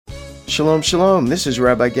Shalom, shalom. This is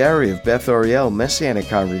Rabbi Gary of Beth Ariel Messianic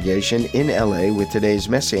Congregation in LA with today's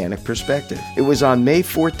Messianic Perspective. It was on May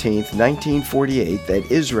 14, 1948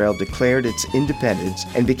 that Israel declared its independence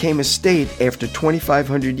and became a state after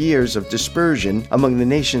 2,500 years of dispersion among the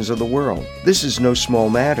nations of the world. This is no small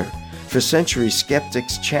matter. For centuries,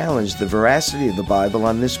 skeptics challenged the veracity of the Bible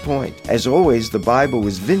on this point. As always, the Bible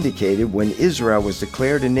was vindicated when Israel was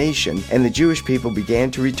declared a nation and the Jewish people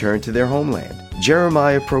began to return to their homeland.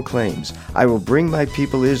 Jeremiah proclaims, "I will bring my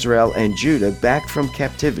people Israel and Judah back from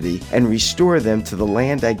captivity and restore them to the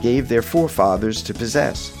land I gave their forefathers to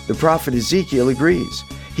possess." The prophet Ezekiel agrees.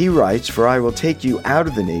 He writes, "For I will take you out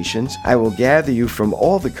of the nations, I will gather you from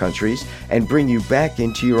all the countries, and bring you back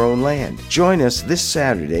into your own land." Join us this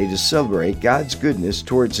Saturday to celebrate God's goodness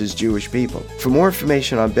towards His Jewish people. For more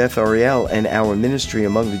information on Beth Ariel and our ministry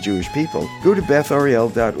among the Jewish people, go to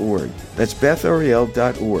bethariel.org. That's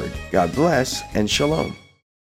bethariel.org. God bless and shalom.